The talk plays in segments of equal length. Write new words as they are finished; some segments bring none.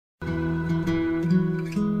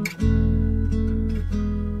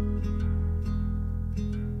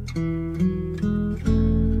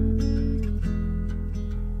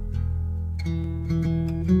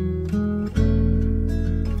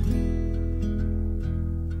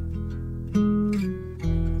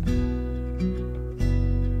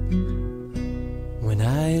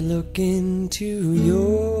look into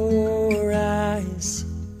your eyes,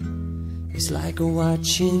 it's like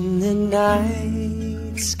watching the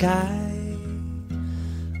night sky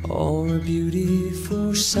or a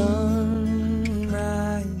beautiful sunrise.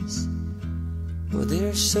 Well,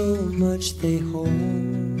 there's so much they hold,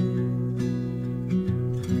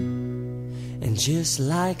 and just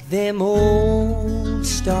like them old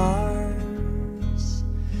stars,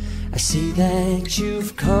 I see that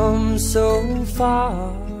you've come so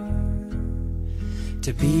far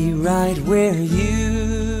to be right where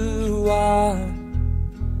you are.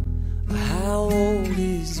 How old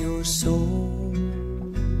is your soul?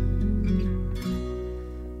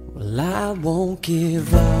 Well, I won't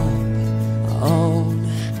give up on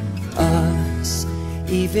us,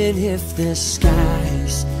 even if the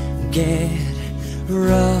skies get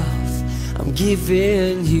rough. I'm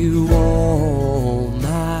giving you all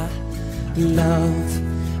my love.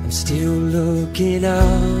 I'm still looking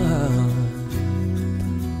up.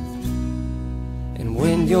 And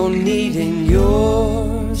when you're needing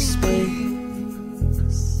your space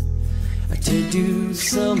to do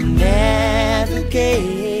some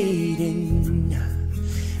navigating,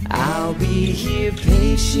 I'll be here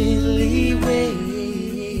patiently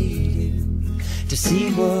waiting to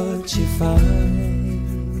see what you find.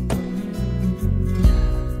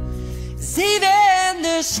 'Cause even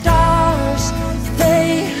the stars, they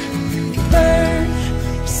burn,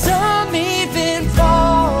 some even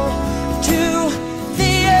fall to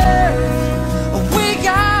the earth. We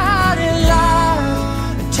got a lot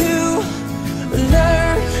to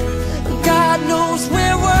learn. God knows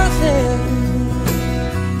we're worth it.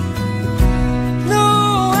 No,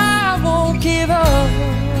 I won't give up.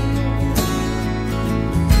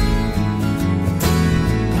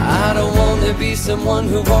 I don't want to be someone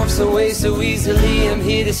who walks away so easily. I'm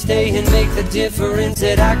here to stay and make the difference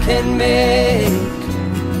that I can make.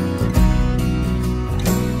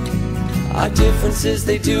 Our differences,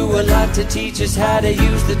 they do a lot to teach us how to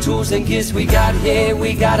use the tools and gifts we got here. We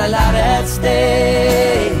got a lot at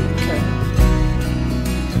stake.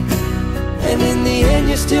 And in the end,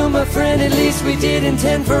 you're still my friend. At least we did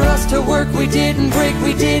intend for us to work. We didn't break,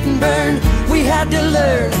 we didn't burn. We had to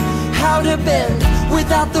learn how to bend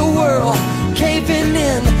without the world caving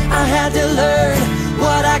in. I had to learn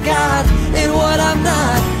what I got and what I'm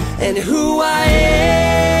not, and who I am.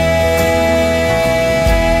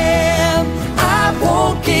 I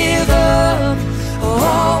won't give up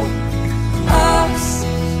on us,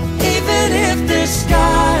 even if the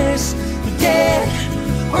skies get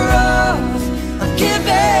rough. I'm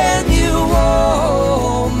giving you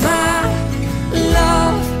all my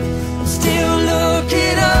love. I'm still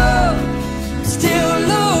looking up, still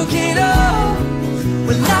looking up.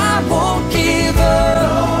 Well, I won't give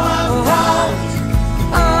up on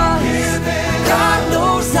us. God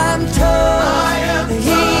knows I'm tough.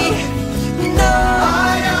 He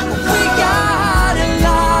knows we got a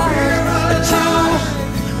lot to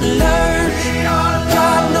learn.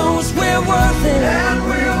 God knows we're worth it.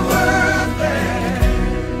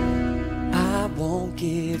 I won't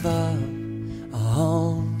give up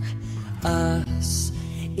on us,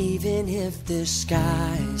 even if the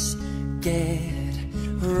skies get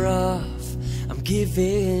rough. I'm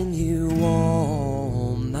giving you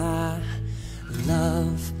all my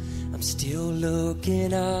love. I'm still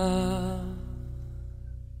looking up.